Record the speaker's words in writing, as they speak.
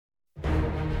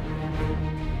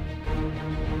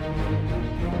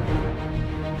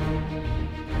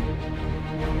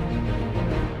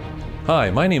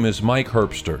Hi, my name is Mike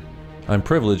Herbster. I'm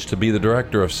privileged to be the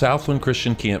director of Southland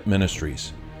Christian Camp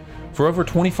Ministries. For over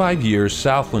 25 years,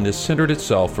 Southland has centered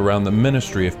itself around the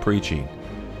ministry of preaching.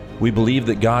 We believe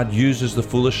that God uses the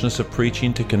foolishness of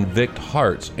preaching to convict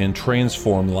hearts and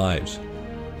transform lives.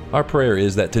 Our prayer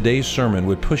is that today's sermon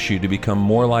would push you to become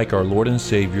more like our Lord and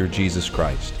Savior, Jesus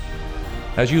Christ.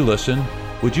 As you listen,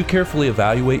 would you carefully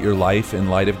evaluate your life in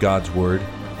light of God's Word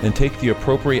and take the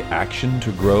appropriate action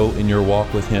to grow in your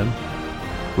walk with Him?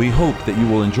 We hope that you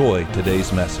will enjoy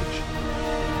today's message.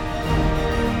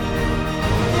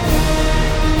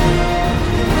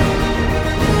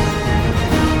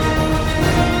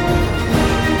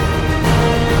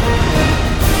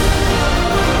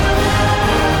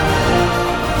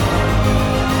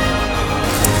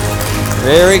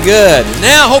 Very good.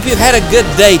 Now I hope you've had a good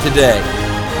day today.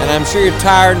 And I'm sure you're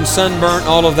tired and sunburnt and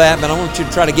all of that, but I want you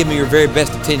to try to give me your very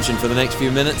best attention for the next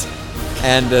few minutes.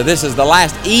 And this is the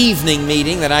last evening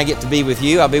meeting that I get to be with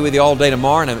you. I'll be with you all day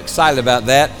tomorrow, and I'm excited about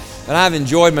that. But I've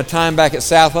enjoyed my time back at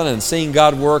Southland, and seeing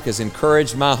God work has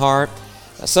encouraged my heart.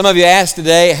 Some of you asked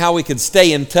today how we could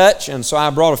stay in touch, and so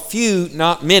I brought a few,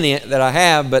 not many that I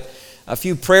have, but a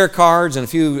few prayer cards and a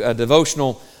few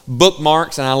devotional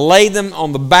bookmarks, and I laid them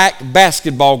on the back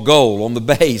basketball goal on the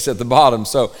base at the bottom.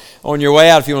 So on your way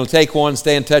out, if you want to take one,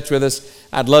 stay in touch with us.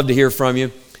 I'd love to hear from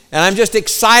you. And I'm just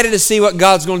excited to see what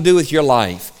God's going to do with your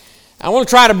life. I want to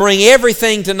try to bring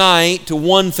everything tonight to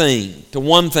one thing,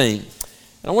 And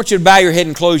I want you to bow your head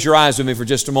and close your eyes with me for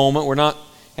just a moment. We're not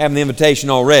having the invitation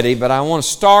already, but I want to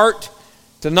start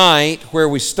tonight where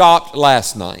we stopped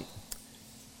last night.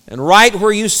 And right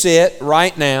where you sit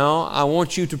right now, I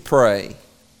want you to pray.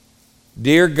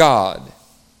 Dear God,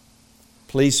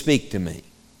 please speak to me.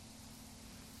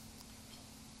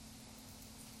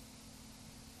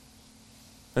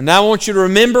 And now I want you to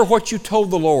remember what you told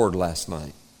the Lord last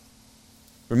night.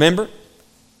 Remember?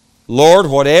 Lord,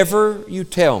 whatever you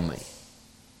tell me,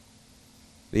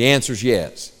 the answer is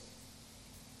yes.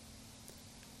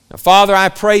 Now, Father, I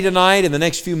pray tonight in the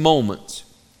next few moments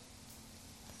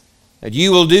that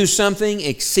you will do something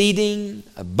exceeding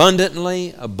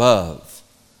abundantly above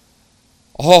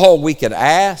all we could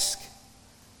ask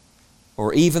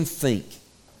or even think,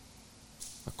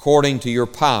 according to your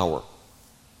power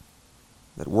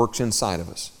that works inside of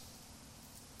us.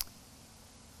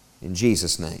 In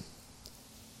Jesus' name,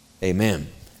 amen.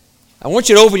 I want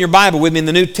you to open your Bible with me in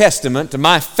the New Testament to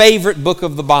my favorite book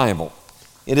of the Bible.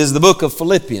 It is the book of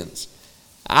Philippians.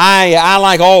 I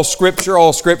like all Scripture.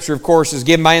 All Scripture, of course, is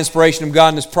given by inspiration of God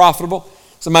and is profitable.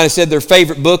 Somebody said their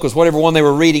favorite book was whatever one they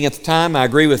were reading at the time. I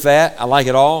agree with that. I like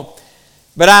it all.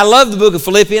 But I love the book of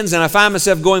Philippians, and I find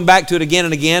myself going back to it again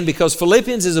and again because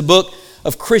Philippians is a book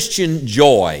of Christian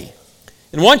joy.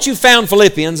 And once you've found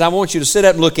Philippians, I want you to sit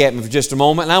up and look at me for just a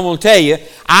moment, and I want to tell you,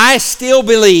 I still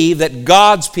believe that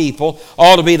God's people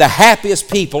ought to be the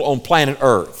happiest people on planet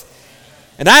Earth.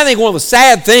 And I think one of the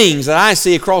sad things that I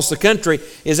see across the country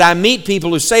is I meet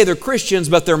people who say they're Christians,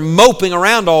 but they're moping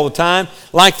around all the time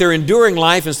like they're enduring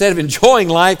life instead of enjoying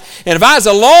life. And if I was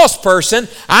a lost person,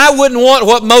 I wouldn't want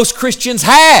what most Christians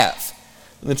have.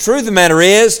 And the truth of the matter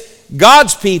is,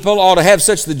 God's people ought to have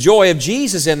such the joy of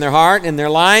Jesus in their heart, in their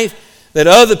life, that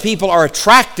other people are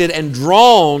attracted and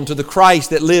drawn to the Christ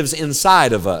that lives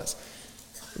inside of us.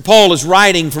 Paul is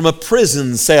writing from a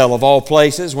prison cell of all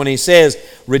places when he says,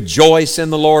 rejoice in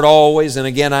the Lord always, and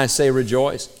again I say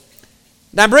rejoice.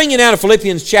 Now I bring you now to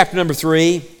Philippians chapter number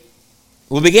 3.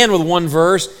 We'll begin with one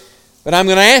verse, but I'm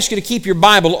going to ask you to keep your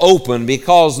Bible open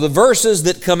because the verses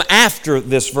that come after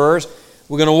this verse,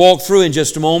 we're going to walk through in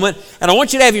just a moment. And I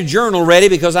want you to have your journal ready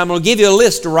because I'm going to give you a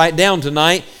list to write down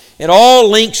tonight. It all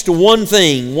links to one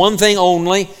thing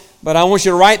only, but I want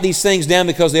you to write these things down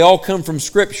because they all come from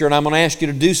Scripture, and I'm going to ask you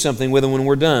to do something with them when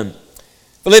we're done.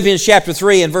 Philippians chapter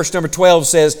 3 and verse number 12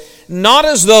 says, not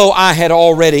as though I had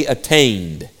already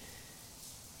attained,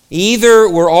 either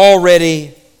were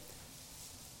already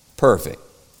perfect,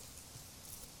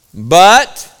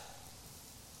 but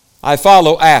I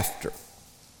follow after,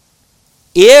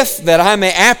 if that I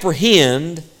may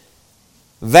apprehend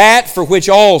that for which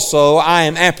also I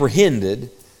am apprehended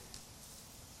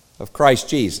of Christ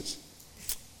Jesus.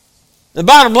 The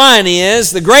bottom line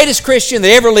is, the greatest Christian that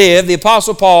ever lived, the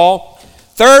Apostle Paul,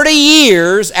 30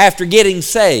 years after getting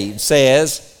saved,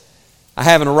 says, I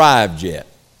haven't arrived yet.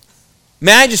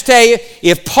 May I just tell you,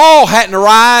 if Paul hadn't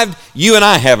arrived, you and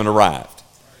I haven't arrived.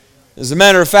 As a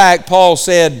matter of fact, Paul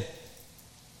said,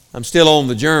 I'm still on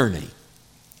the journey.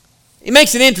 He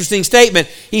makes an interesting statement.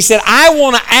 He said, I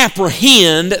want to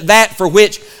apprehend that for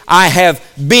which I have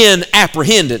been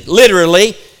apprehended.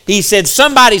 Literally, he said,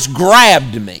 somebody's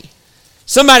grabbed me.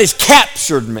 Somebody's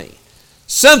captured me.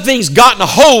 Something's gotten a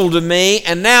hold of me,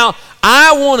 and now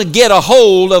I want to get a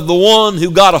hold of the one who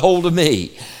got a hold of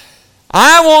me.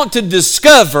 I want to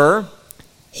discover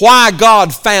why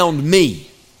God found me.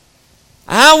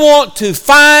 I want to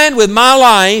find with my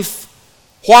life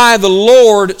why the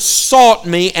Lord sought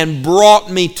me and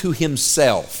brought me to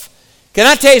Himself. Can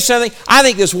I tell you something? I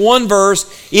think this one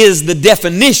verse is the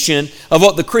definition of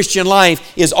what the Christian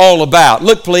life is all about.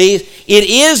 Look, please. It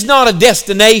is not a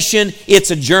destination, it's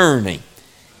a journey.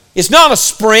 It's not a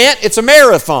sprint, it's a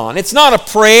marathon. It's not a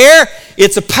prayer,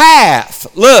 it's a path.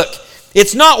 Look,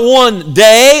 it's not one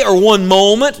day or one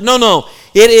moment. No.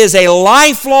 It is a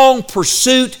lifelong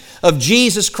pursuit of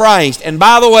Jesus Christ. And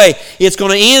by the way, it's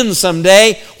going to end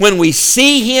someday when we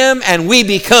see Him and we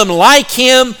become like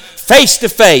Him face to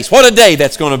face. What a day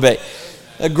that's going to be.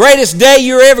 The greatest day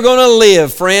you're ever going to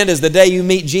live, friend, is the day you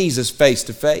meet Jesus face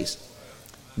to face.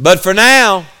 But for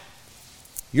now,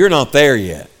 you're not there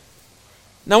yet.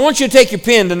 Now I want you to take your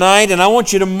pen tonight and I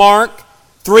want you to mark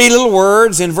 3 little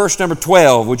words in verse number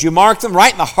 12. Would you mark them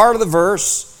right in the heart of the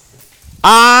verse?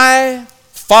 I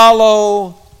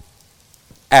follow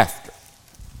after.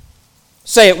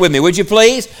 Say it with me, would you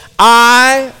please?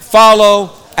 I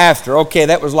follow after. Okay,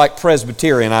 that was like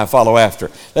Presbyterian, I follow after.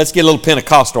 Let's get a little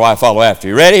Pentecostal, I follow after.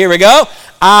 You ready? Here we go.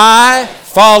 I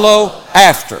follow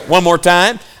after. One more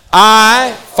time.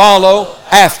 I follow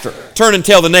after. Turn and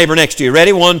tell the neighbor next to you.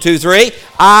 Ready? 1, 2, 3.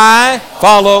 I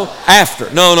follow after.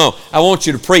 No. I want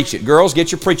you to preach it. Girls,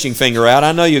 get your preaching finger out.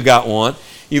 I know you got one.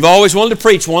 You've always wanted to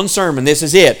preach one sermon. This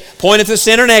is it. Point at the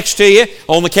center next to you.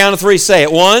 On the count of 3, say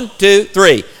it. 1, 2,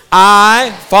 3.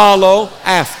 I follow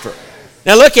after.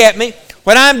 Now look at me.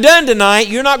 When I'm done tonight,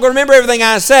 you're not going to remember everything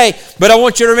I say, but I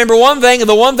want you to remember one thing, and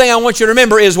the one thing I want you to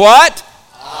remember is what?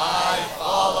 I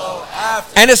follow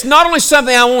after. And it's not only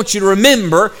something I want you to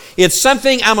remember, it's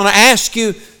something I'm going to ask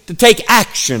you to take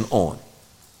action on.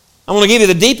 I'm going to give you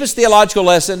the deepest theological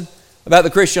lesson about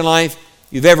the Christian life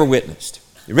you've ever witnessed.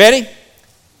 You ready?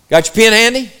 Got your pen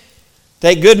handy?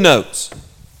 Take good notes.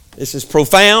 This is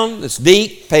profound, it's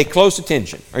deep, pay close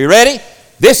attention. Are you ready?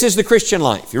 This is the Christian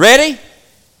life. You ready?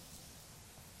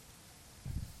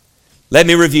 Let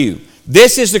me review.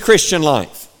 This is the Christian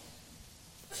life.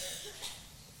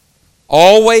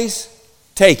 Always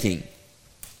taking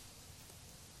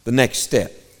the next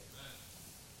step.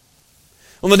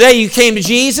 On the day you came to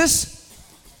Jesus,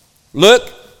 look,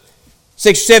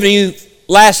 6 or 7 of you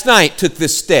last night took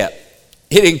this step.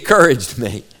 It encouraged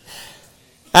me.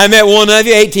 I met one of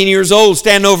you, 18 years old,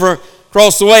 standing over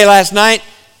across the way last night.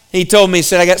 He told me, he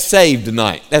said, I got saved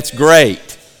tonight. That's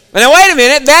great. But now wait a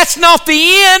minute, that's not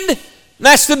the end.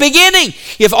 That's the beginning.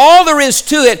 If all there is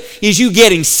to it is you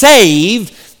getting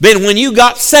saved, then when you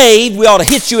got saved, we ought to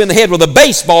hit you in the head with a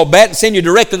baseball bat and send you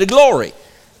directly to glory.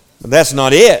 But that's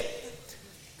not it.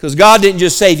 Because God didn't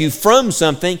just save you from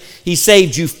something, He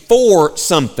saved you for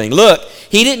something. Look,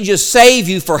 He didn't just save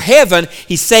you for heaven,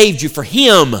 He saved you for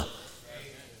Him.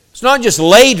 It's not just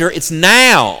later, it's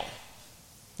now.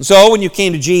 And so when you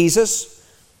came to Jesus,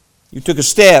 you took a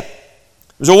step.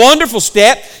 It was a wonderful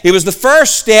step. It was the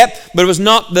first step, but it was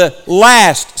not the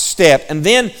last step. And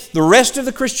then the rest of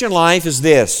the Christian life is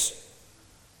this.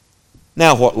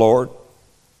 Now what, Lord?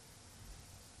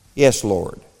 Yes,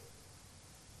 Lord.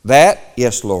 That?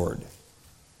 Yes, Lord.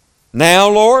 Now,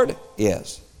 Lord?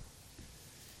 Yes.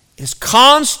 It's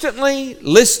constantly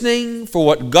listening for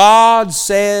what God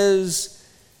says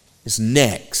is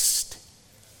next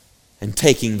and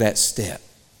taking that step.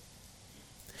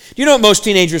 Do you know what most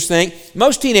teenagers think?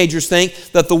 Most teenagers think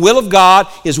that the will of God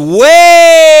is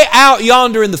way out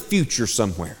yonder in the future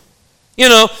somewhere. You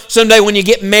know, someday when you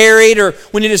get married or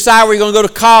when you decide where you're going to go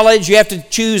to college, you have to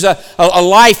choose a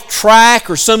life track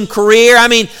or some career. I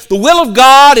mean, the will of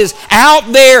God is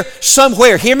out there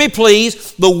somewhere. Hear me,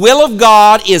 please. The will of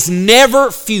God is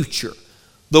never future.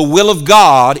 The will of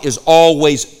God is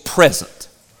always present.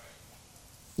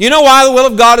 You know why the will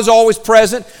of God is always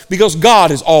present? Because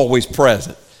God is always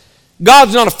present.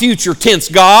 God's not a future tense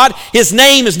God. His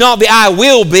name is not the I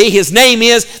will be. His name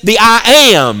is the I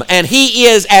am. And He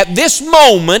is at this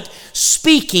moment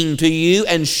speaking to you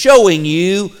and showing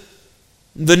you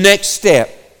the next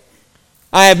step.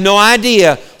 I have no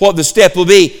idea what the step will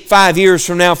be 5 years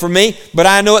from now for me, but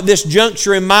I know at this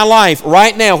juncture in my life,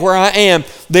 right now where I am,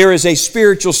 there is a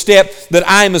spiritual step that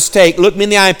I must take. Look me in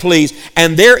the eye, please.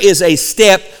 And there is a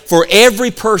step for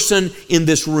every person in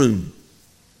this room.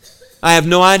 I have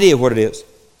no idea what it is.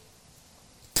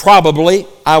 Probably,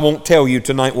 I won't tell you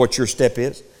tonight what your step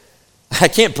is. I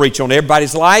can't preach on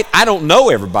everybody's life. I don't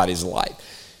know everybody's life.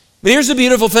 But here's the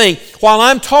beautiful thing. While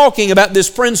I'm talking about this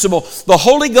principle, the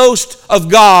Holy Ghost of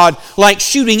God, like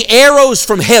shooting arrows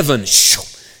from heaven, shoo,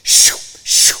 shoo,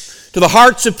 shoo, to the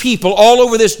hearts of people all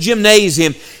over this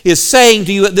gymnasium, is saying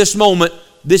to you at this moment,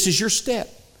 this is your step.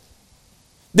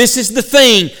 This is the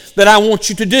thing that I want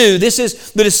you to do. This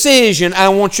is the decision I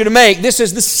want you to make. This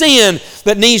is the sin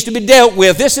that needs to be dealt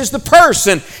with. This is the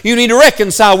person you need to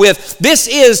reconcile with. This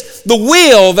is the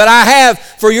will that I have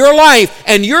for your life.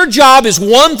 And your job is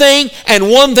one thing and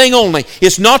one thing only.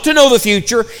 It's not to know the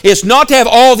future. It's not to have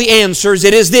all the answers.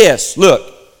 It is this.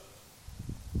 Look,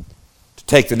 to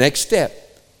take the next step.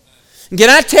 And can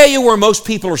I tell you where most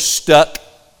people are stuck?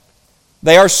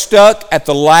 They are stuck at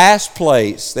the last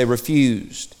place. They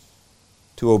refused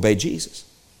to obey Jesus.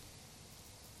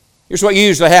 Here's what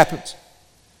usually happens.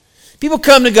 People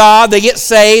come to God, they get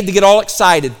saved, they get all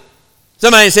excited.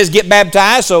 Somebody says get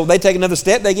baptized, so they take another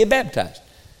step, they get baptized.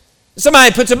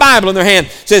 Somebody puts a Bible in their hand,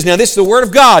 says, now this is the Word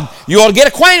of God. You ought to get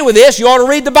acquainted with this, you ought to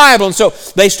read the Bible. And so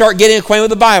they start getting acquainted with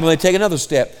the Bible, and they take another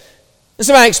step. And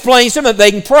somebody explains to them that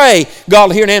they can pray, God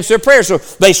will hear and answer their prayer. So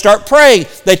they start praying,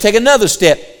 they take another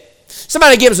step.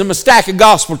 Somebody gives them a stack of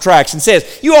gospel tracts and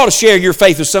says, you ought to share your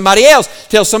faith with somebody else.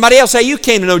 Tell somebody else how you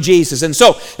came to know Jesus. And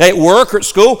so at work or at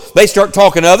school, they start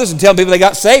talking to others and telling people they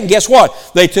got saved. And guess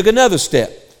what? They took another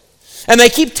step. And they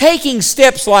keep taking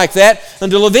steps like that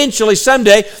until eventually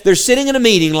someday they're sitting in a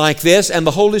meeting like this and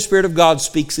the Holy Spirit of God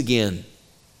speaks again.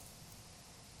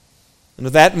 And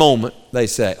at that moment they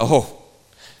say, oh,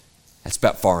 that's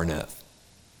about far enough.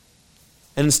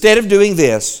 And instead of doing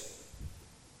this,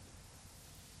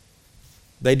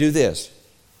 they do this.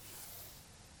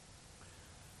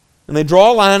 And they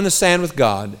draw a line in the sand with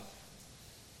God.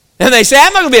 And they say,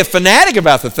 I'm not going to be a fanatic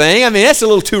about the thing. I mean, that's a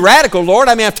little too radical, Lord.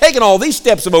 I mean, I've taken all these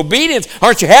steps of obedience.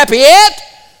 Aren't you happy yet?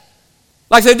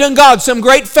 Like they've done God some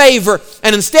great favor.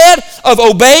 And instead of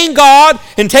obeying God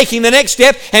and taking the next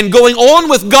step and going on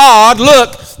with God,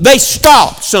 look, they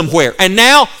stopped somewhere. And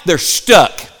now they're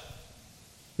stuck.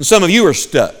 And some of you are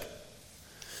stuck.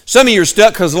 Some of you are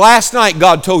stuck because last night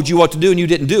God told you what to do and you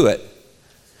didn't do it.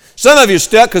 Some of you are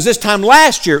stuck because this time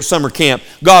last year at summer camp,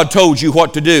 God told you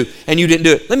what to do and you didn't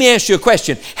do it. Let me ask you a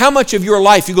question. How much of your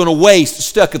life are you going to waste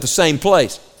stuck at the same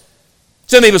place?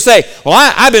 Some people say,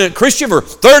 well, I've been a Christian for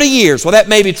 30 years. Well, that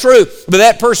may be true, but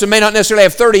that person may not necessarily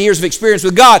have 30 years of experience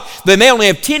with God. They may only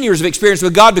have 10 years of experience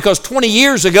with God because 20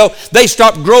 years ago, they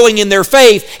stopped growing in their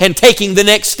faith and taking the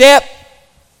next step.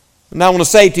 And I want to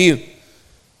say to you,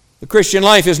 the Christian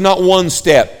life is not one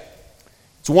step.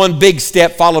 It's one big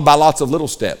step followed by lots of little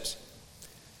steps.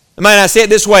 And might I say it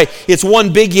this way, it's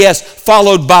one big yes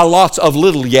followed by lots of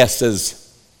little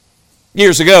yeses.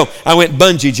 Years ago, I went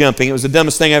bungee jumping. It was the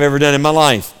dumbest thing I've ever done in my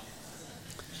life.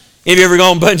 Have you ever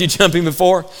gone bungee jumping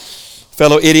before?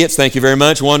 Fellow idiots, thank you very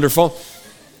much. Wonderful.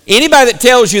 Anybody that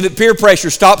tells you that peer pressure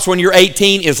stops when you're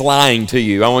 18 is lying to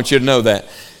you. I want you to know that.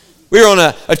 We were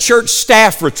on a church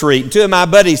staff retreat, and two of my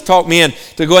buddies talked me in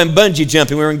to go and bungee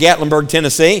jumping. We were in Gatlinburg,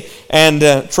 Tennessee, and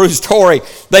true story,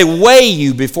 they weigh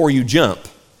you before you jump.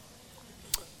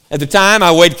 At the time,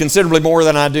 I weighed considerably more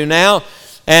than I do now,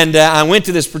 and I went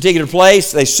to this particular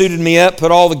place. They suited me up,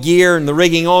 put all the gear and the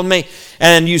rigging on me,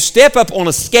 and you step up on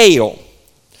a scale.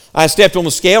 I stepped on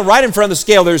the scale. Right in front of the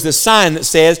scale, there's this sign that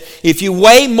says, if you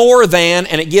weigh more than,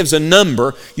 and it gives a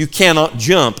number, you cannot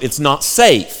jump. It's not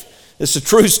safe. It's a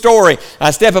true story. I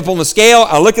step up on the scale,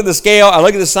 I look at the scale, I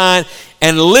look at the sign,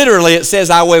 and literally it says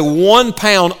I weigh 1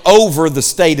 pound over the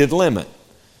stated limit.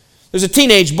 There's a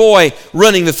teenage boy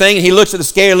running the thing, and he looks at the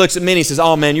scale, looks at me, and he says,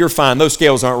 oh man, you're fine. Those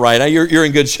scales aren't right. You're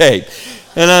in good shape.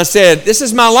 And I said, this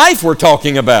is my life we're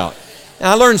talking about. And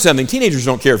I learned something. Teenagers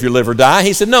don't care if you live or die.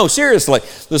 He said, no, seriously,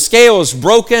 the scale is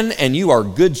broken, and you are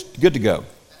good to go.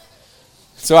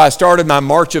 So I started my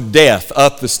march of death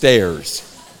up the stairs.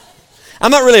 I'm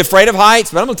not really afraid of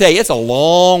heights, but I'm going to tell you, it's a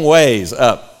long ways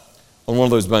up on one of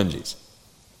those bungees.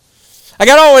 I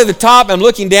got all the way to the top, I'm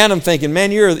looking down, I'm thinking,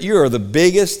 man, you are the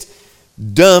biggest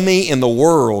dummy in the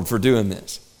world for doing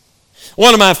this.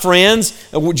 One of my friends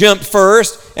jumped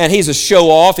first, and he's a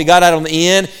show-off. He got out on the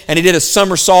end, and he did a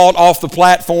somersault off the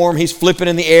platform. He's flipping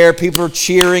in the air. People are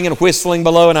cheering and whistling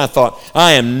below, and I thought,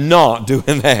 I am not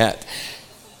doing that.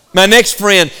 My next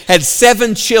friend had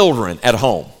 7 children at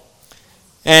home,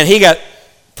 and he got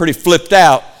pretty flipped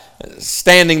out,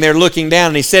 standing there looking down,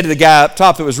 and he said to the guy up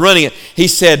top that was running it, he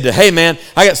said, hey man,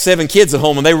 I got 7 kids at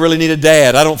home and they really need a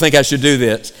dad. I don't think I should do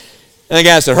this. And the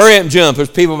guy said, hurry up and jump,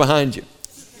 there's people behind you.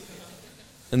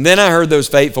 And then I heard those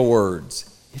fateful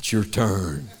words, it's your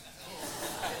turn.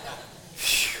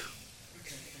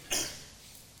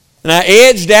 And I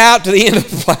edged out to the end of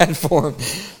the platform.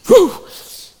 Whew.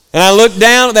 And I looked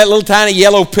down at that little tiny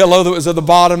yellow pillow that was at the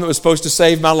bottom that was supposed to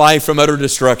save my life from utter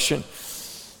destruction.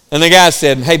 And the guy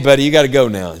said, "Hey, buddy, you got to go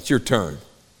now. It's your turn."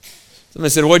 Somebody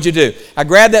said, "What'd you do?" I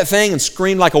grabbed that thing and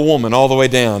screamed like a woman all the way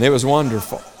down. It was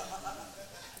wonderful.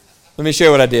 Let me show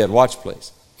you what I did. Watch,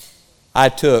 please. I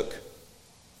took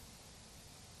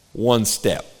one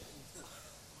step.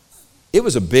 It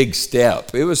was a big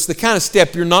step. It was the kind of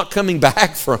step you're not coming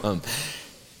back from.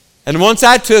 And once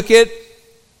I took it,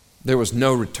 there was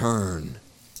no return.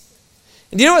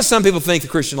 And do you know what some people think the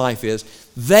Christian life is?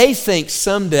 They think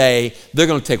someday they're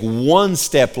going to take one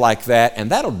step like that, and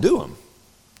that'll do them.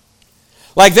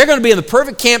 Like they're going to be in the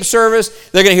perfect camp service,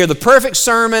 they're going to hear the perfect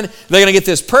sermon, they're going to get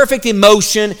this perfect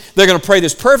emotion, they're going to pray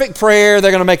this perfect prayer,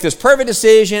 they're going to make this perfect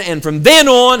decision, and from then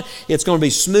on, it's going to be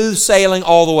smooth sailing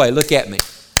all the way. Look at me.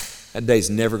 That day's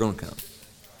never going to come.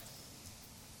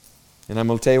 And I'm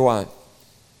going to tell you why.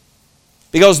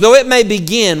 Because though it may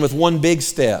begin with one big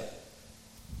step,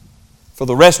 for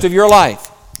the rest of your life,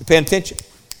 pay attention,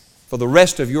 for the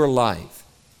rest of your life,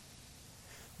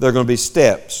 there are going to be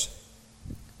steps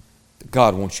that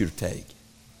God wants you to take.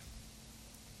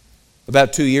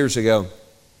 About 2 years ago,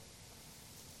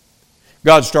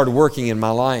 God started working in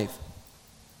my life.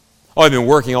 Oh, I've been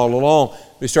working all along,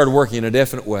 but He started working in a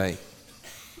definite way.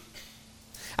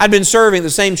 I'd been serving at the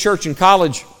same church in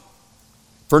college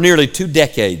for nearly 2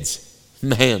 decades.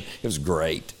 Man, it was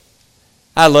great.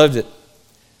 I loved it.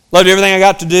 Loved everything I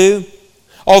got to do.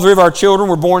 All 3 of our children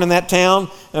were born in that town.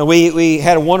 We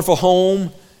had a wonderful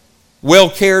home, well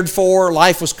cared for.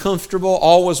 Life was comfortable.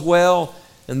 All was well.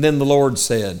 And then the Lord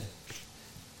said,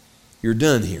 "You're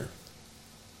done here."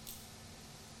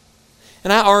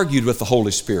 And I argued with the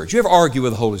Holy Spirit. You ever argue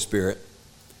with the Holy Spirit?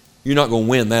 You're not going to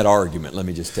win that argument, let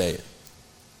me just tell you.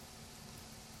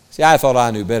 See, I thought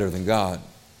I knew better than God.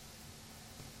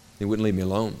 He wouldn't leave me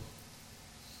alone.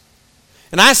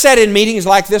 And I sat in meetings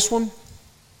like this one,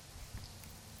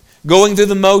 going through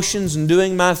the motions and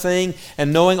doing my thing,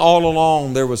 and knowing all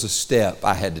along there was a step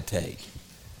I had to take.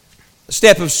 A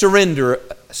step of surrender,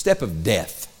 a step of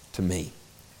death to me.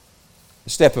 A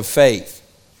step of faith.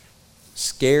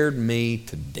 Scared me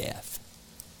to death.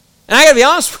 And I got to be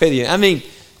honest with you,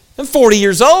 I'm 40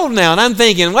 years old now, and I'm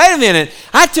thinking, wait a minute,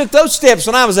 I took those steps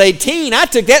when I was 18. I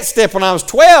took that step when I was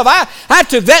 12. I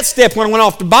took that step when I went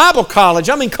off to Bible college.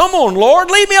 Come on,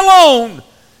 Lord, leave me alone.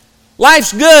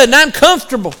 Life's good, and I'm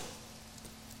comfortable.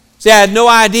 See, I had no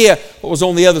idea what was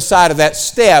on the other side of that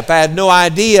step. I had no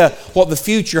idea what the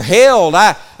future held.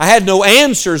 I had no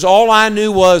answers. All I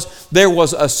knew was there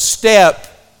was a step,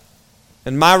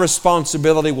 and my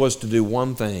responsibility was to do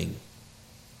one thing,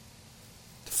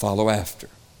 to follow after.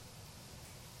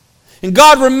 And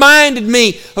God reminded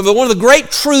me of one of the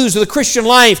great truths of the Christian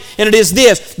life, and it is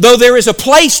this: though there is a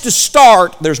place to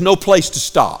start, there's no place to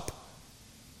stop.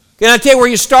 Can I tell you where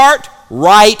you start?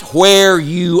 Right where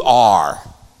you are.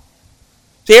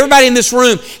 See, everybody in this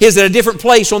room is at a different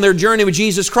place on their journey with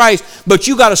Jesus Christ, but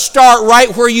you got to start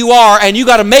right where you are, and you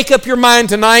got to make up your mind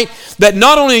tonight that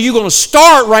not only are you going to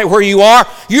start right where you are,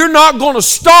 you're not going to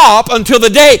stop until the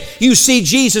day you see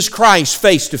Jesus Christ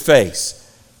face to face.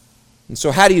 And so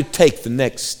how do you take the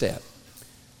next step?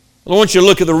 Well, I want you to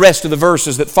look at the rest of the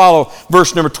verses that follow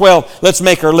verse number 12. Let's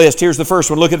make our list. Here's the first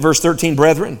one. Look at verse 13,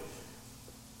 brethren.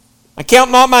 I count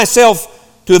not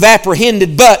myself to have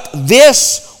apprehended, but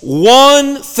this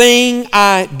one thing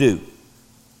I do.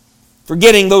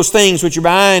 Forgetting those things which are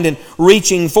behind and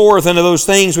reaching forth unto those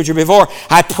things which are before,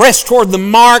 I press toward the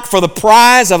mark for the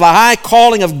prize of a high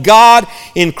calling of God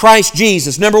in Christ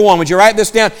Jesus. Number one, would you write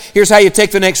this down? Here's how you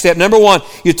take the next step. Number one,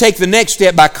 you take the next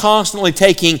step by constantly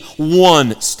taking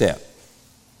one step.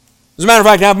 As a matter of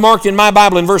fact, I've marked in my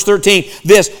Bible in verse 13,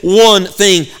 this one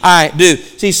thing I do.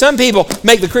 See, some people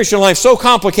make the Christian life so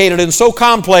complicated and so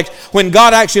complex when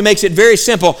God actually makes it very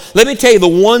simple. Let me tell you the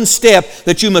one step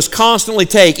that you must constantly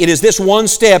take. It is this one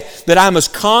step that I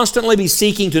must constantly be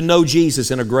seeking to know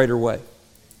Jesus in a greater way.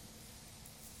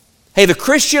 Hey, the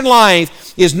Christian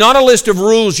life is not a list of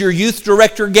rules your youth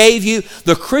director gave you.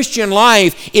 The Christian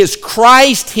life is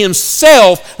Christ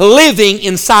Himself living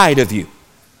inside of you.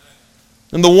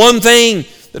 And the one thing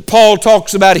that Paul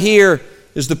talks about here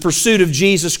is the pursuit of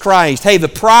Jesus Christ. Hey, the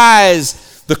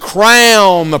prize, the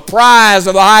crown, the prize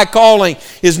of the high calling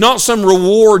is not some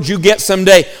reward you get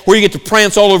someday where you get to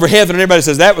prance all over heaven and everybody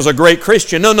says, that was a great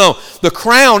Christian. No. The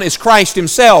crown is Christ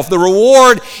Himself. The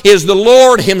reward is the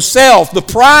Lord Himself. The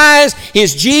prize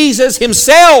is Jesus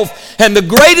Himself. And the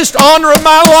greatest honor of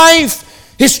my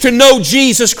life is to know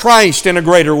Jesus Christ in a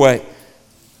greater way.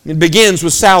 It begins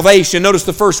with salvation. Notice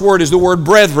the first word is the word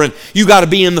brethren. You got to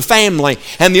be in the family.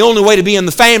 And the only way to be in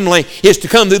the family is to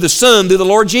come through the Son, through the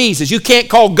Lord Jesus. You can't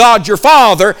call God your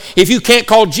Father if you can't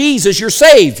call Jesus your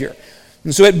Savior.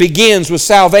 And so it begins with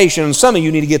salvation. And some of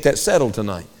you need to get that settled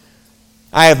tonight.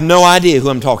 I have no idea who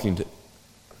I'm talking to,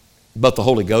 but the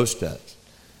Holy Ghost does.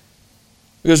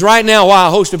 Because right now, while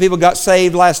a host of people got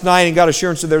saved last night and got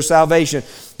assurance of their salvation,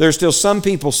 there's still some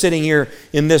people sitting here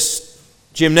in this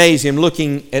gymnasium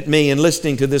looking at me and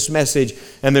listening to this message,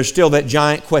 and there's still that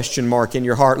giant question mark in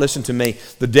your heart. Listen to me.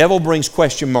 The devil brings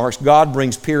question marks. God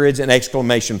brings periods and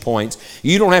exclamation points.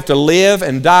 You don't have to live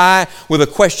and die with a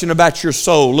question about your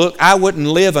soul. Look, I wouldn't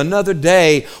live another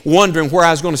day wondering where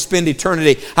I was going to spend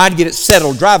eternity. I'd get it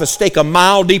settled. Drive a stake a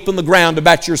mile deep in the ground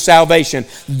about your salvation.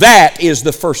 That is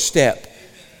the first step.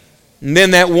 And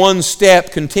then that one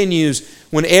step continues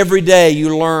when every day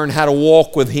you learn how to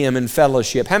walk with Him in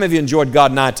fellowship. How many of you enjoyed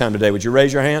God night time today? Would you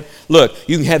raise your hand? Look,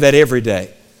 you can have that every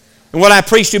day. And what I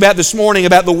preached to you about this morning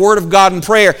about the Word of God and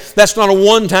prayer, that's not a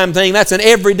one-time thing. That's an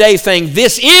everyday thing.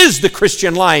 This is the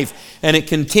Christian life. And it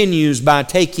continues by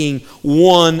taking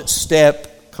one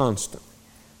step constant.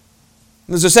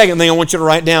 There's a second thing I want you to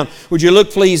write down. Would you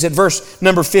look, please, at verse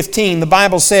number 15? The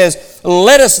Bible says,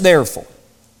 "Let us therefore,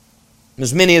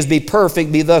 as many as be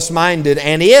perfect, be thus minded,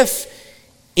 and if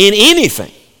in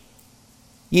anything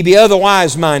ye be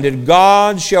otherwise minded,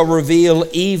 God shall reveal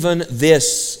even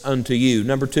this unto you."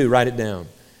 Number 2, write it down.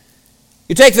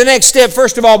 You take the next step,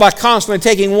 first of all, by constantly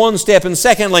taking one step, and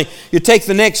secondly, you take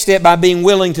the next step by being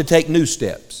willing to take new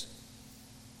steps.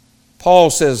 Paul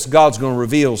says God's going to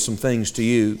reveal some things to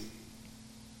you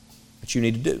that you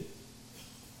need to do.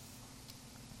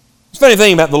 The funny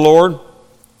thing about the Lord,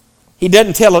 He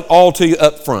doesn't tell it all to you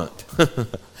up front.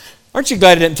 Aren't you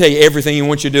glad He didn't tell you everything He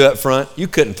wants you to do up front? You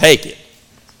couldn't take it.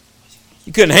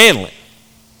 You couldn't handle it.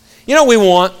 You know what we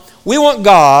want? We want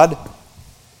God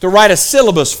to write a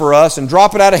syllabus for us and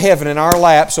drop it out of heaven in our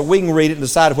lap so we can read it and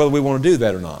decide whether we want to do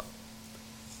that or not.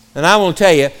 And I want to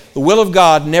tell you, the will of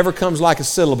God never comes like a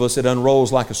syllabus. It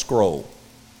unrolls like a scroll.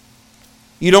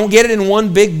 You don't get it in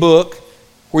one big book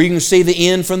where you can see the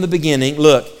end from the beginning.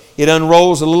 Look, it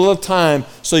unrolls a little at a time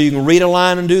so you can read a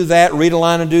line and do that, read a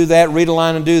line and do that, read a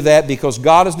line and do that, because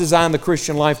God has designed the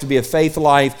Christian life to be a faith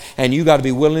life, and you've got to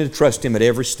be willing to trust Him at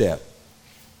every step.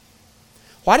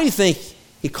 Why do you think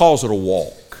He calls it a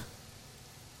walk?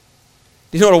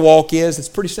 Do you know what a walk is? It's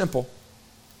pretty simple.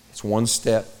 It's one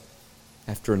step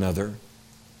after another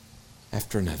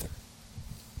after another.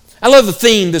 I love the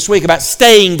theme this week about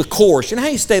staying the course. You know how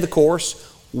you stay the course?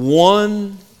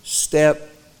 One step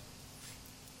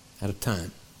at a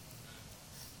time.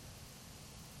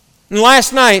 And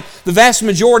last night, the vast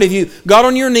majority of you got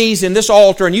on your knees in this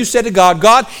altar and you said to God,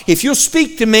 "God, if you'll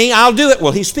speak to me, I'll do it."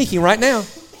 Well, He's speaking right now.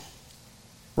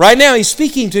 Right now, He's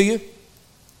speaking to you.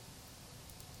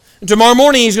 And tomorrow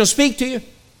morning, He's going to speak to you.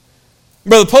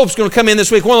 Brother Pope's going to come in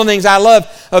this week. One of the things I love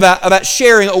about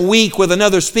sharing a week with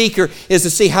another speaker is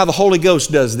to see how the Holy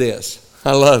Ghost does this.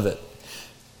 I love it.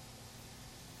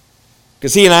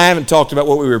 Because he and I haven't talked about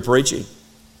what we were preaching.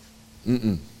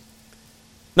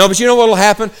 No, but you know what will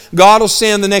happen? God will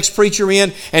send the next preacher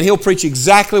in and he'll preach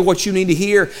exactly what you need to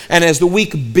hear. And as the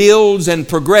week builds and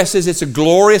progresses, it's a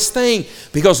glorious thing,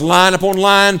 because line upon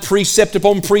line, precept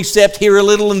upon precept, here a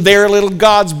little and there a little,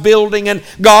 God's building and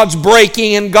God's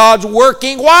breaking and God's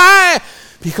working. Why?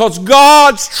 Because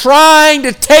God's trying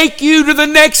to take you to the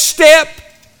next step.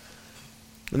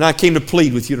 And I came to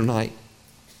plead with you tonight.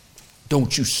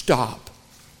 Don't you stop.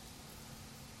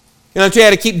 And I'll tell you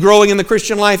how to keep growing in the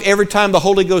Christian life. Every time the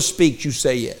Holy Ghost speaks, you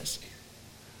say yes.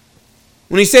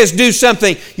 When He says do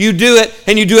something, you do it,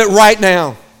 and you do it right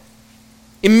now.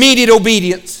 Immediate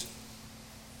obedience.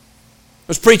 I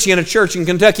was preaching in a church in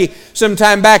Kentucky some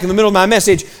time back. In the middle of my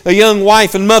message, a young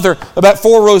wife and mother about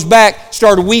 4 rows back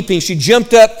started weeping. She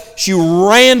jumped up, she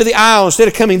ran to the aisle. Instead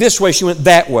of coming this way, she went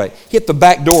that way. Hit the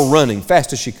back door running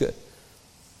fast as she could.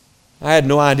 I had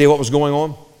no idea what was going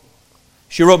on.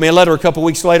 She wrote me a letter a couple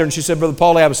weeks later and she said, "Brother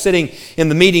Paulie, I was sitting in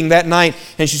the meeting that night,"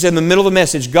 and she said, in the middle of the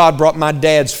message, God brought my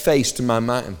dad's face to my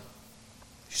mind.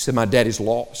 She said, "My daddy's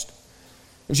lost."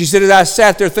 And she said, as I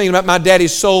sat there thinking about my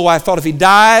daddy's soul, I thought if he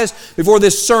dies before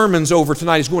this sermon's over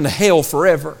tonight, he's going to hell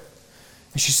forever.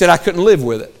 And she said, I couldn't live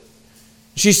with it.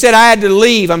 She said, I had to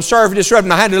leave. I'm sorry for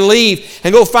disrupting. I had to leave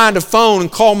and go find a phone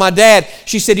and call my dad.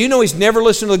 She said, you know, he's never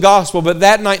listened to the gospel, but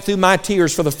that night through my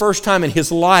tears, for the first time in his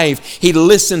life, he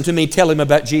listened to me tell him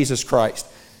about Jesus Christ.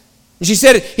 And she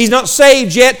said, he's not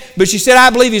saved yet, but she said,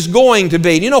 I believe he's going to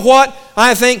be. And you know what?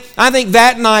 I think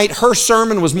that night her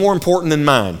sermon was more important than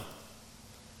mine.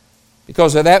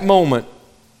 Because at that moment,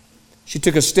 she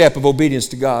took a step of obedience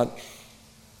to God.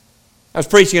 I was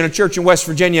preaching in a church in West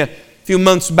Virginia a few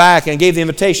months back and gave the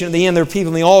invitation at the end. There were people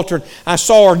in the altar. And I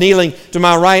saw her kneeling to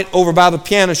my right over by the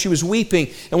piano. She was weeping.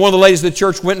 And one of the ladies of the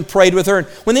church went and prayed with her. And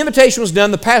when the invitation was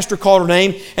done, the pastor called her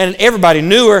name, and everybody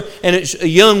knew her, and it's a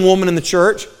young woman in the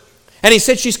church. And he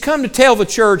said she's come to tell the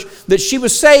church that she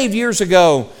was saved years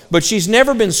ago, but she's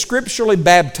never been scripturally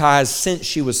baptized since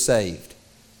she was saved.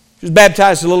 She was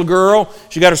baptized as a little girl.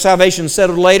 She got her salvation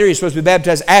settled later. You're supposed to be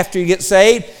baptized after you get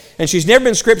saved. And she's never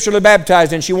been scripturally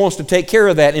baptized, and she wants to take care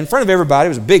of that. In front of everybody, it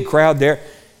was a big crowd there.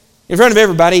 In front of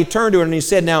everybody, he turned to her and he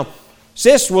said, "Now,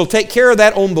 sis, we'll take care of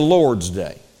that on the Lord's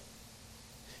Day."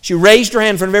 She raised her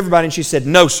hand in front of everybody and she said,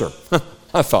 "No, sir."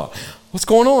 I thought, what's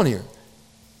going on here?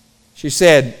 She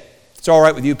said, "It's all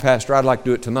right with you, Pastor. I'd like to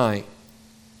do it tonight."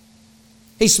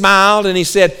 He smiled and he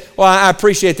said, "Well, I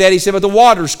appreciate that." He said, "But the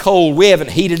water's cold. We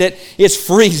haven't heated it. It's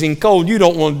freezing cold. You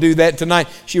don't want to do that tonight."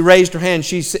 She raised her hand.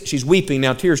 She's weeping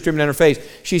now, tears streaming down her face.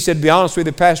 She said, "To be honest with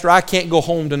you, Pastor, I can't go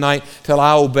home tonight till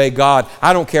I obey God.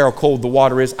 I don't care how cold the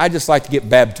water is. I just like to get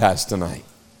baptized tonight."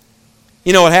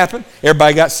 You know what happened?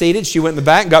 Everybody got seated. She went in the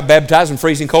back and got baptized in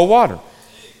freezing cold water.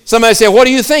 Somebody said, "What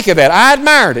do you think of that?" I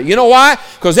admired it. You know why?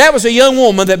 Because that was a young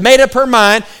woman that made up her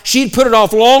mind. She'd put it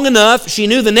off long enough. She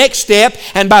knew the next step.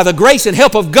 And by the grace and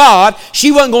help of God,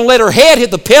 she wasn't going to let her head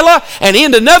hit the pillow and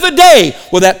end another day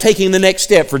without taking the next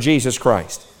step for Jesus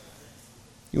Christ.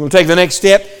 You want to take the next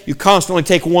step? You constantly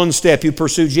take one step. You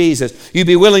pursue Jesus. You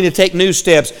be willing to take new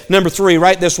steps. Number 3,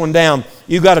 write this one down.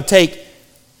 You've got to take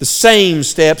the same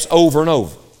steps over and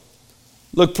over.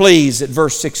 Look, please, at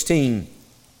verse 16.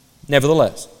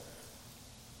 Nevertheless,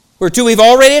 whereto we've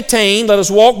already attained, let us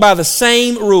walk by the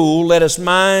same rule, let us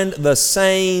mind the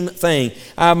same thing.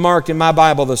 I've marked in my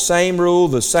Bible the same rule,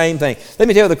 the same thing. Let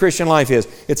me tell you what the Christian life is.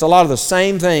 It's a lot of the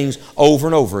same things over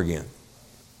and over again.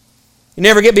 You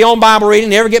never get beyond Bible reading,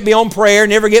 never get beyond prayer,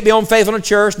 never get beyond faith in a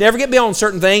church, never get beyond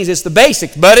certain things. It's the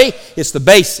basics, buddy. It's the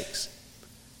basics.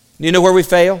 Do you know where we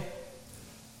fail?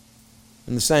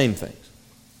 In the same things.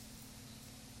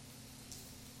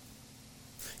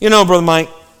 You know, Brother Mike,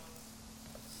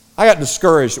 I got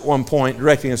discouraged at one point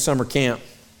directing a summer camp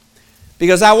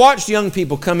because I watched young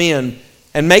people come in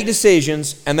and make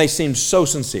decisions, and they seemed so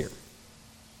sincere.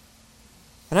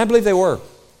 And I believe they were.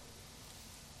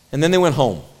 And then they went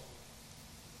home.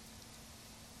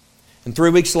 And 3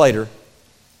 weeks later,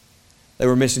 they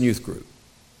were missing youth group.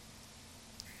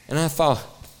 And I thought,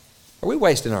 are we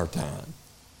wasting our time?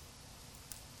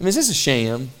 I mean, is this a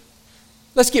sham?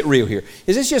 Let's get real here.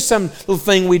 Is this just some little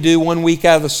thing we do one week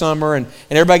out of the summer and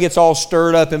everybody gets all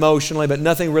stirred up emotionally, but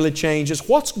nothing really changes?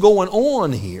 What's going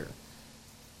on here?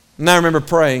 And I remember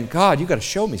praying, God, you've got to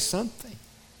show me something.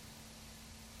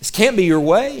 This can't be your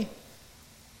way.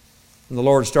 And the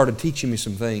Lord started teaching me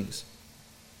some things.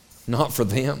 Not for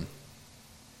them.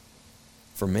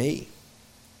 For me.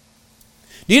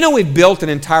 Do you know we've built an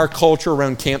entire culture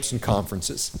around camps and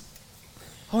conferences?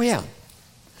 Oh, yeah.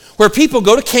 Where people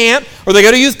go to camp or they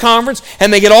go to youth conference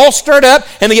and they get all stirred up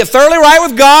and they get thoroughly right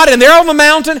with God and they're on the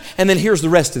mountain, and then here's the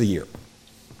rest of the year.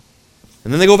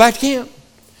 And then they go back to camp.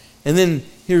 And then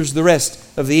here's the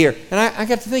rest of the year. And I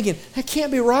got to thinking, that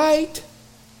can't be right.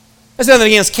 That's nothing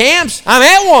against camps. I'm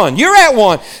at one. You're at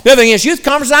one. Nothing against youth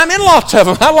conferences. I'm in lots of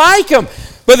them. I like them.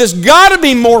 But there's got to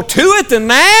be more to it than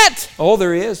that. Oh,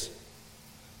 there is.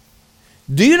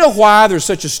 Do you know why there's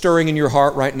such a stirring in your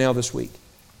heart right now this week?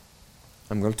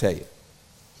 I'm going to tell you.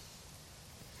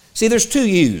 See, there's 2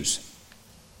 yous.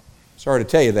 Sorry to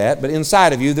tell you that, but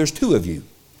inside of you, there's 2 of you.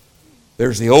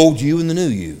 There's the old you and the new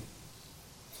you.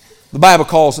 The Bible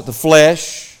calls it the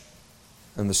flesh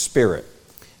and the spirit.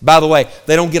 By the way,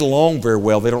 they don't get along very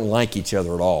well. They don't like each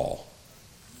other at all.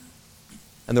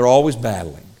 And they're always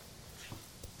battling.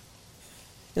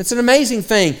 It's an amazing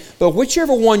thing, but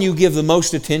whichever one you give the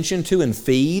most attention to and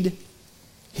feed,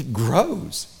 it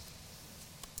grows.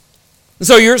 And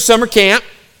so you're at summer camp.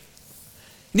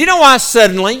 Do you know why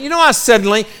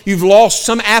suddenly you've lost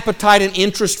some appetite and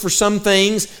interest for some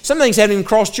things? Some things haven't even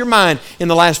crossed your mind in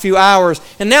the last few hours.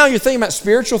 And now you're thinking about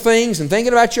spiritual things and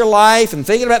thinking about your life and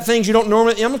thinking about things you don't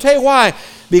normally. I'm going to tell you why.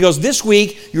 Because this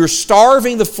week you're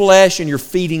starving the flesh and you're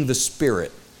feeding the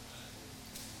spirit.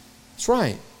 That's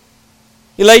right.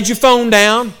 You laid your phone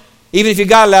down. Even if you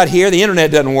got it out here, the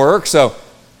internet doesn't work, so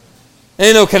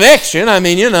ain't no connection. I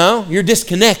mean, you're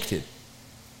disconnected.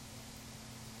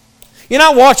 You're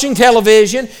not watching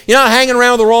television. You're not hanging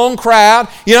around with the wrong crowd.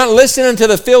 You're not listening to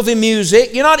the filthy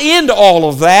music. You're not into all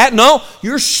of that. No,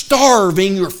 you're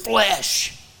starving your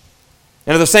flesh.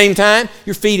 And at the same time,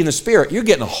 you're feeding the spirit. You're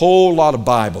getting a whole lot of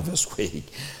Bible this week.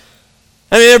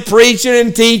 I mean, they're preaching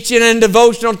and teaching and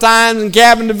devotional times and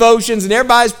cabin devotions, and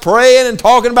everybody's praying and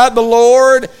talking about the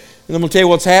Lord. And I'm going to tell you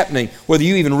what's happening, whether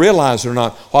you even realize it or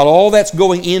not. While all that's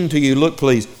going into you, look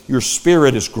please, your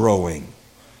spirit is growing.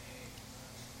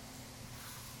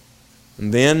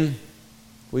 And then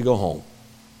we go home.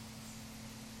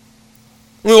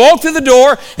 We walk through the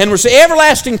door, and we're so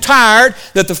everlasting tired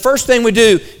that the first thing we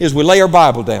do is we lay our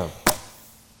Bible down.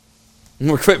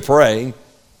 And we quit praying.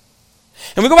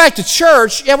 And we go back to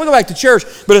church. Yeah, we go back to church.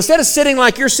 But instead of sitting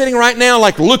like you're sitting right now,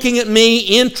 like looking at me,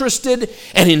 interested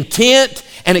and intent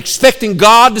and expecting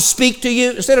God to speak to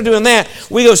you, instead of doing that,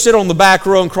 we go sit on the back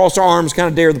row and cross our arms, kind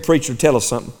of dare the preacher to tell us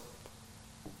something.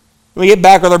 We get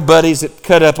back with our buddies that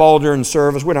cut up all during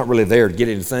service. We're not really there to get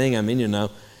anything. I mean, you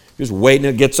know, just waiting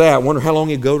till it gets out. Wonder how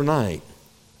long you go tonight.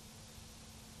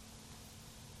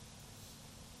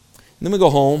 And then we go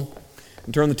home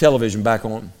and turn the television back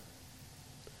on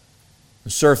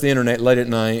and surf the internet late at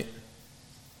night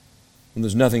when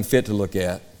there's nothing fit to look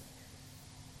at.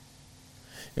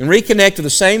 And reconnect to the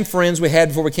same friends we had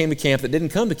before we came to camp that didn't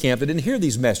come to camp, that didn't hear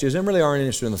these messages, and really aren't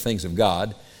interested in the things of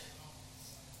God.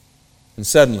 And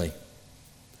suddenly,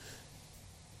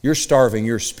 you're starving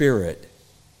your spirit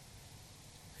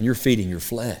and you're feeding your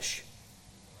flesh.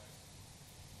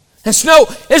 There's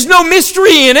no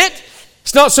mystery in it.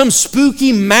 It's not some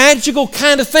spooky, magical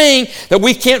kind of thing that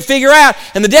we can't figure out.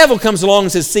 And the devil comes along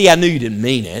and says, see, I knew you didn't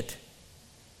mean it.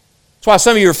 That's why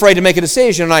some of you are afraid to make a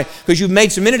decision tonight, because you've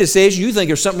made so many decisions, you think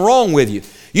there's something wrong with you.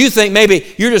 You think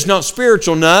maybe you're just not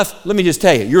spiritual enough. Let me just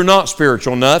tell you, you're not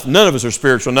spiritual enough. None of us are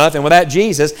spiritual enough. And without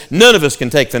Jesus, none of us can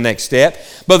take the next step.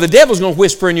 But the devil's going to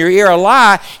whisper in your ear a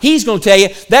lie. He's going to tell you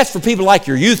that's for people like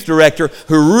your youth director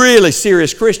who are really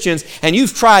serious Christians, and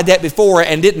you've tried that before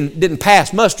and didn't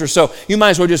pass muster, so you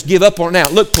might as well just give up on it now.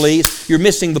 Look, please, you're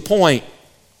missing the point.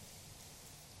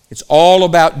 It's all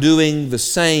about doing the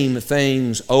same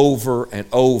things over and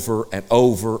over and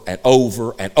over and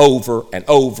over and over and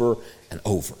over and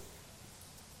over.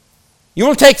 You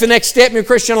want to take the next step in your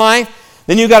Christian life?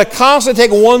 Then you've got to constantly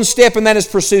take one step, and that is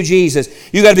pursue Jesus.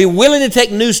 You've got to be willing to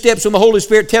take new steps when the Holy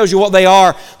Spirit tells you what they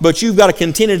are, but you've got to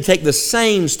continue to take the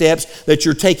same steps that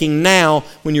you're taking now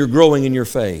when you're growing in your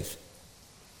faith.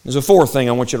 There's a fourth thing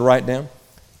I want you to write down.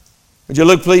 Would you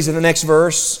look, please, at the next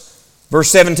verse? Verse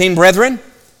 17, brethren,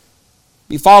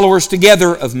 be followers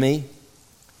together of me,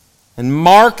 and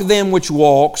mark them which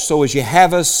walk, so as you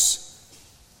have us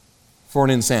for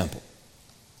an ensample.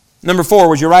 Number 4,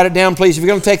 would you write it down, please? If you're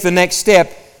going to take the next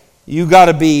step, you've got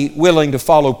to be willing to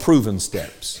follow proven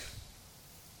steps.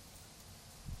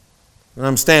 And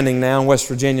I'm standing now in West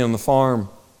Virginia on the farm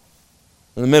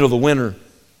in the middle of the winter.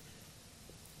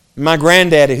 My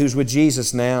granddaddy, who's with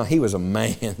Jesus now, he was a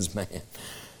man's man.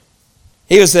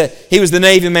 He was the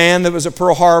Navy man that was at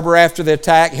Pearl Harbor after the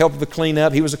attack, helped with the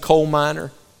cleanup. He was a coal miner.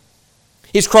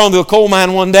 He's crawling through a coal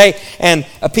mine one day, and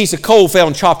a piece of coal fell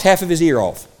and chopped half of his ear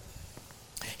off.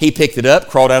 He picked it up,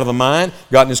 crawled out of the mine,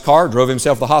 got in his car, drove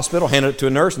himself to the hospital, handed it to a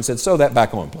nurse, and said, sew that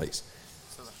back on, please.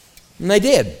 And they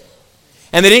did.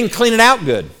 And they didn't clean it out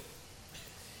good. And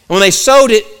when they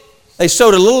sewed it, they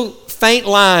sewed a little faint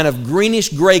line of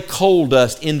greenish-gray coal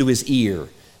dust into his ear.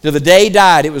 Till the day he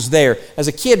died, it was there. As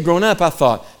a kid growing up, I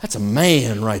thought, that's a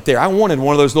man right there. I wanted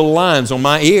one of those little lines on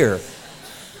my ear.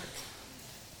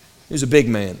 He was a big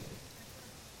man.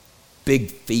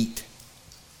 Big feet.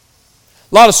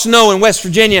 A lot of snow in West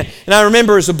Virginia, and I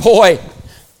remember as a boy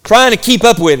trying to keep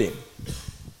up with him.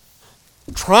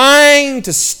 Trying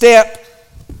to step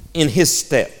in his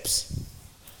steps.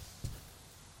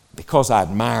 Because I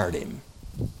admired him.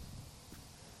 And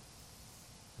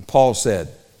Paul said,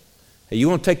 hey, you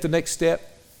want to take the next step?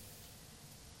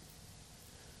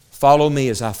 Follow me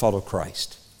as I follow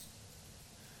Christ.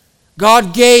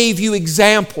 God gave you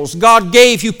examples. God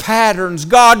gave you patterns.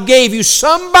 God gave you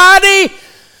somebody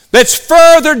that's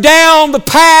further down the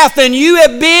path than you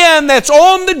have been, that's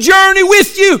on the journey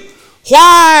with you.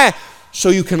 Why? So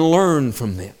you can learn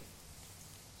from them.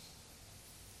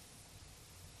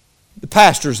 The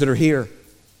pastors that are here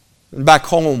and back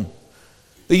home,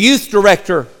 the youth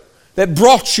director that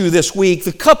brought you this week,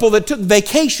 the couple that took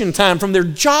vacation time from their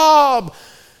job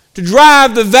to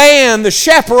drive the van, the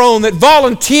chaperone that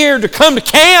volunteered to come to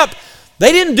camp,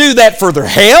 they didn't do that for their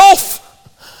health.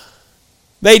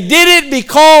 They did it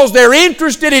because they're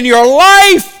interested in your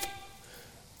life.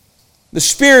 The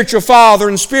spiritual father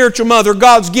and spiritual mother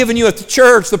God's given you at the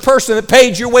church, the person that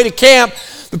paid your way to camp,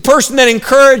 the person that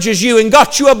encourages you and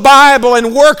got you a Bible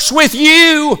and works with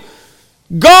you,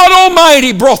 God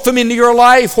Almighty brought them into your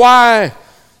life. Why?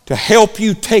 To help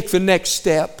you take the next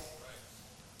step.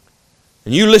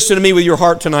 And you listen to me with your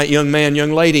heart tonight, young man,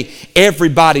 young lady.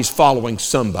 Everybody's following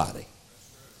somebody.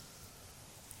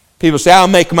 People say, I'll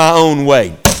make my own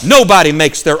way. Nobody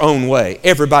makes their own way.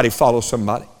 Everybody follows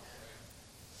somebody.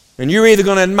 And you're either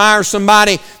going to admire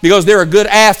somebody because they're a good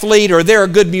athlete or they're a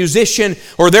good musician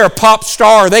or they're a pop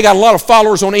star or they got a lot of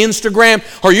followers on Instagram,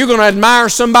 or you're going to admire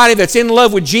somebody that's in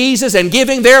love with Jesus and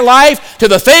giving their life to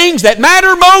the things that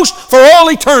matter most for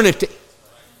all eternity.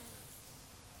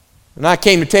 And I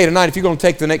came to tell you tonight, if you're going to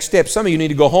take the next step, some of you need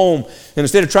to go home, and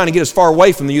instead of trying to get as far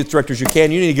away from the youth director as you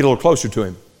can, you need to get a little closer to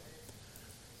him.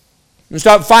 And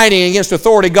stop fighting against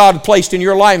authority God placed in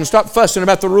your life, and stop fussing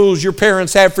about the rules your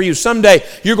parents have for you. Someday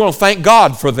you're going to thank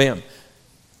God for them.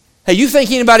 Hey, you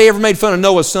think anybody ever made fun of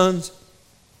Noah's sons?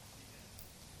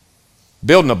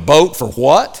 Building a boat for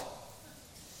what?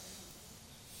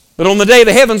 But on the day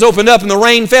the heavens opened up and the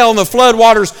rain fell and the flood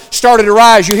waters started to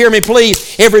rise, you hear me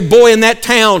please, every boy in that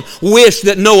town wished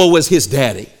that Noah was his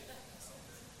daddy.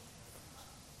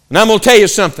 And I'm going to tell you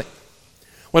something.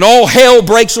 When all hell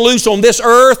breaks loose on this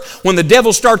earth, when the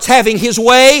devil starts having his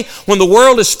way, when the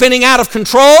world is spinning out of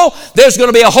control, there's going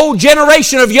to be a whole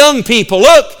generation of young people,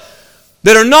 look,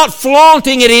 that are not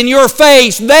flaunting it in your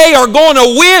face. They are going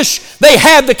to wish they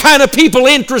had the kind of people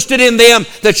interested in them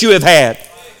that you have had.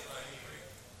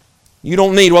 You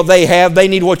don't need what they have, they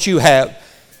need what you have.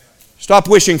 Stop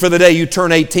wishing for the day you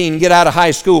turn 18, get out of high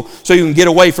school so you can get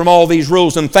away from all these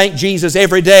rules, and thank Jesus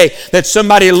every day that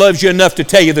somebody loves you enough to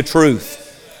tell you the truth.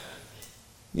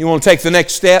 You want to take the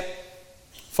next step?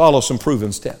 Follow some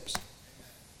proven steps.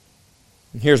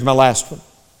 And here's my last one.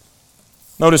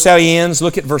 Notice how he ends.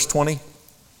 Look at verse 20.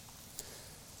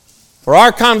 For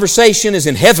our conversation is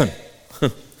in heaven,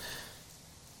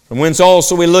 from whence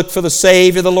also we look for the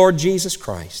Savior, the Lord Jesus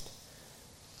Christ.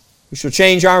 We shall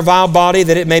change our vile body,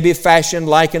 that it may be fashioned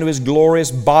like unto His glorious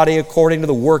body, according to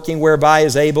the working whereby He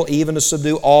is able even to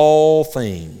subdue all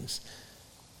things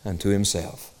unto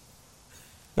Himself.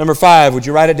 Number 5, would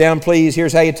you write it down, please?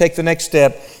 Here's how you take the next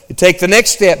step. You take the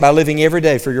next step by living every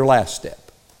day for your last step.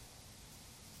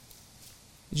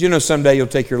 Did you know someday you'll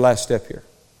take your last step here?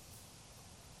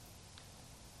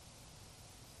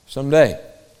 Someday.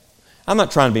 I'm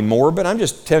not trying to be morbid. I'm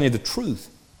just telling you the truth.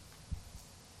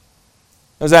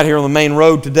 I was out here on the main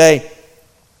road today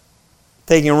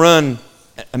taking a run.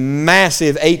 A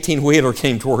massive 18-wheeler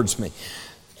came towards me.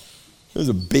 It was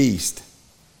a beast.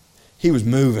 He was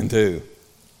moving too.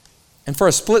 And for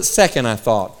a split second I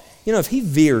thought, if he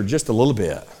veered just a little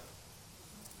bit,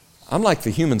 I'm like the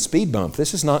human speed bump.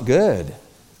 This is not good.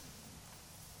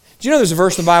 Do you know there's a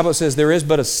verse in the Bible that says there is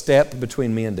but a step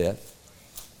between me and death?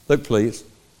 Look, please.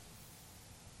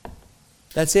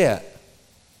 That's it.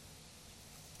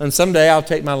 And someday I'll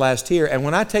take my last here. And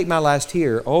when I take my last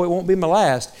here, it won't be my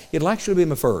last. It'll actually be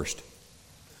my first.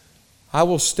 I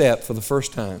will step for the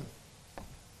first time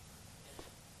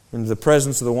into the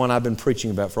presence of the one I've been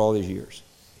preaching about for all these years.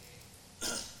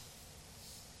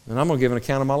 And I'm going to give an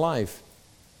account of my life.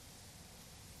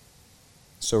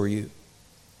 So are you.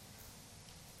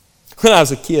 When I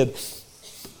was a kid,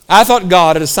 I thought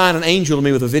God had assigned an angel to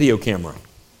me with a video camera.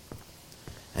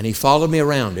 And he followed me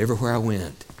around everywhere I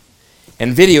went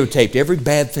and videotaped every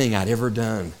bad thing I'd ever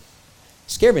done.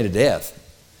 It scared me to death.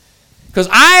 Because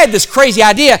I had this crazy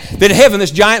idea that in heaven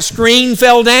this giant screen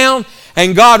fell down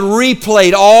and God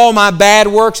replayed all my bad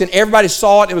works and everybody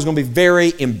saw it. And it was going to be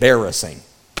very embarrassing.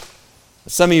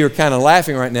 Some of you are kind of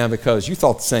laughing right now because you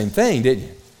thought the same thing, didn't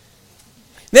you?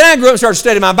 Then I grew up and started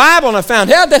studying my Bible and I found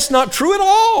out that's not true at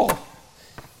all.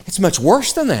 It's much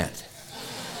worse than that.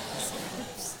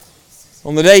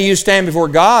 On the day you stand before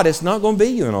God, it's not going to be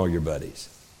you and all your buddies.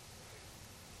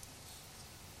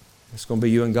 It's going to be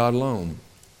you and God alone.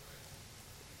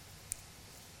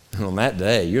 And on that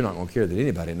day, you're not going to care that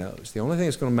anybody knows. The only thing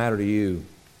that's going to matter to you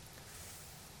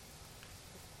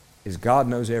is God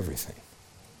knows everything.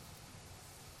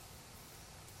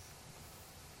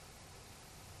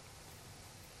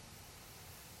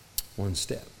 One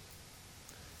step.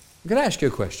 I'm going to ask you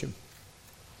a question.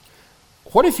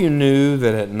 What if you knew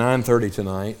that at 9:30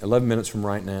 tonight, 11 minutes from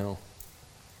right now,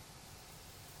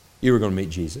 you were going to meet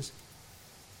Jesus?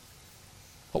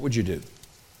 What would you do?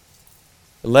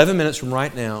 11 minutes from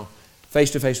right now,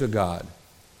 face to face with God,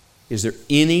 is there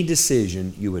any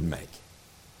decision you would make?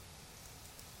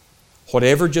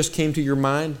 Whatever just came to your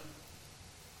mind,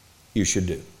 you should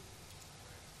do.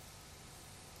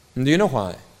 And do you know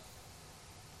why?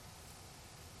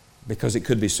 Because it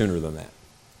could be sooner than that.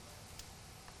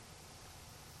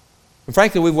 And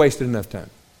frankly, we've wasted enough time.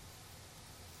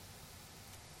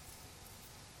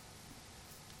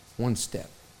 One step.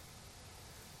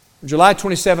 July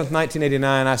 27th,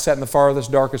 1989, I sat in the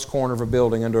farthest, darkest corner of a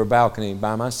building under a balcony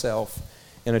by myself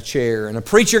in a chair. And a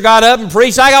preacher got up and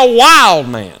preached like a wild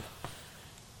man.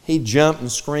 He jumped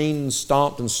and screamed and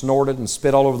stomped and snorted and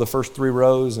spit all over the first 3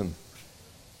 rows. And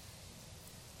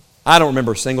I don't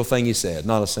remember a single thing he said.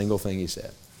 Not a single thing he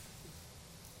said.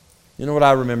 You know what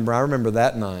I remember? I remember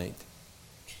that night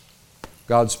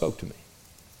God spoke to me.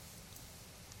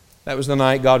 That was the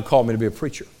night God called me to be a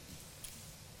preacher.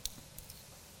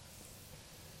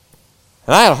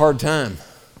 And I had a hard time.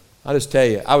 I just tell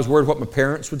you, I was worried what my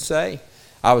parents would say.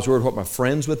 I was worried what my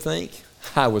friends would think.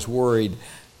 I was worried.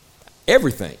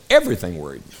 Everything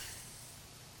worried me.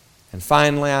 And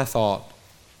finally I thought,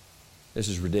 this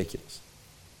is ridiculous.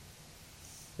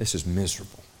 This is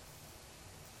miserable.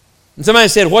 And somebody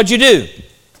said, what'd you do?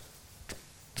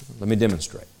 Let me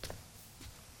demonstrate.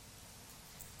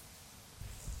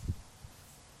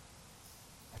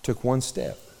 I took one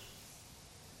step.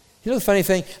 You know the funny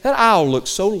thing? That aisle looked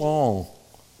so long,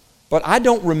 but I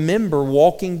don't remember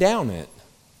walking down it.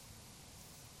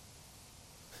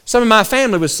 Some of my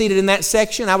family was seated in that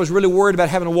section. I was really worried about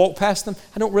having to walk past them.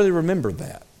 I don't really remember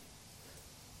that.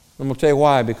 I'm going to tell you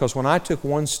why. Because when I took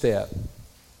one step,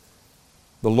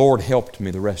 the Lord helped me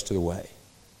the rest of the way.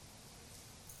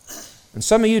 And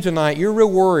some of you tonight, you're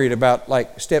real worried about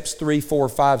like steps 3, 4,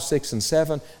 5, 6, and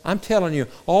 7. I'm telling you,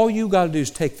 all you got to do is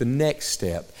take the next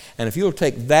step. And if you'll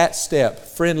take that step,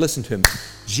 friend, listen to me,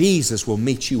 Jesus will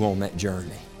meet you on that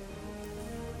journey.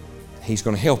 He's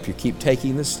going to help you keep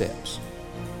taking the steps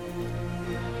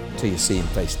until you see Him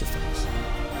face to face.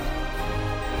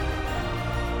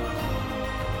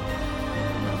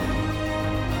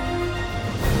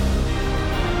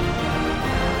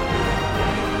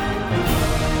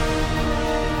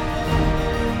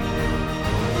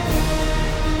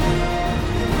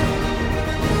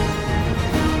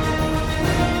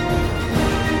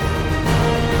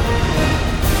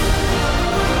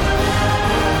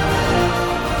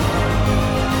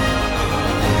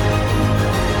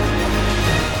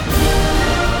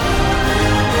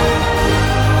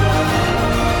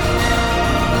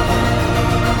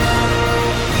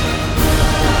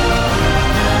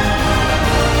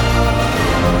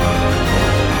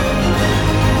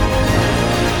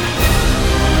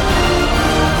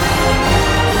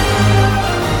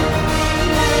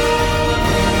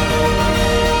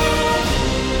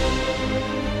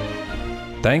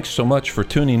 Thanks so much for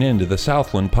tuning in to the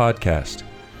Southland Podcast.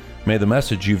 May the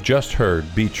message you've just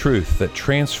heard be truth that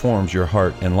transforms your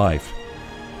heart and life.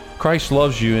 Christ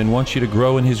loves you and wants you to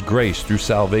grow in His grace through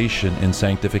salvation and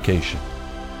sanctification.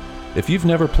 If you've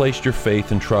never placed your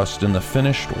faith and trust in the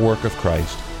finished work of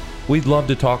Christ, we'd love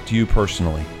to talk to you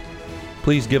personally.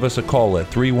 Please give us a call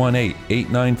at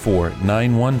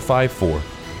 318-894-9154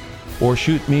 or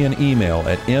shoot me an email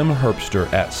at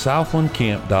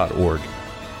mherbster@southlandcamp.org.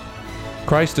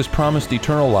 Christ has promised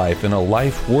eternal life and a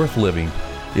life worth living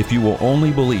if you will only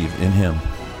believe in Him.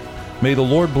 May the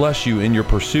Lord bless you in your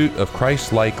pursuit of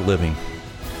Christ-like living.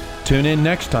 Tune in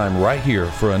next time right here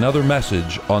for another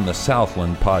message on the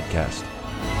Southland Podcast.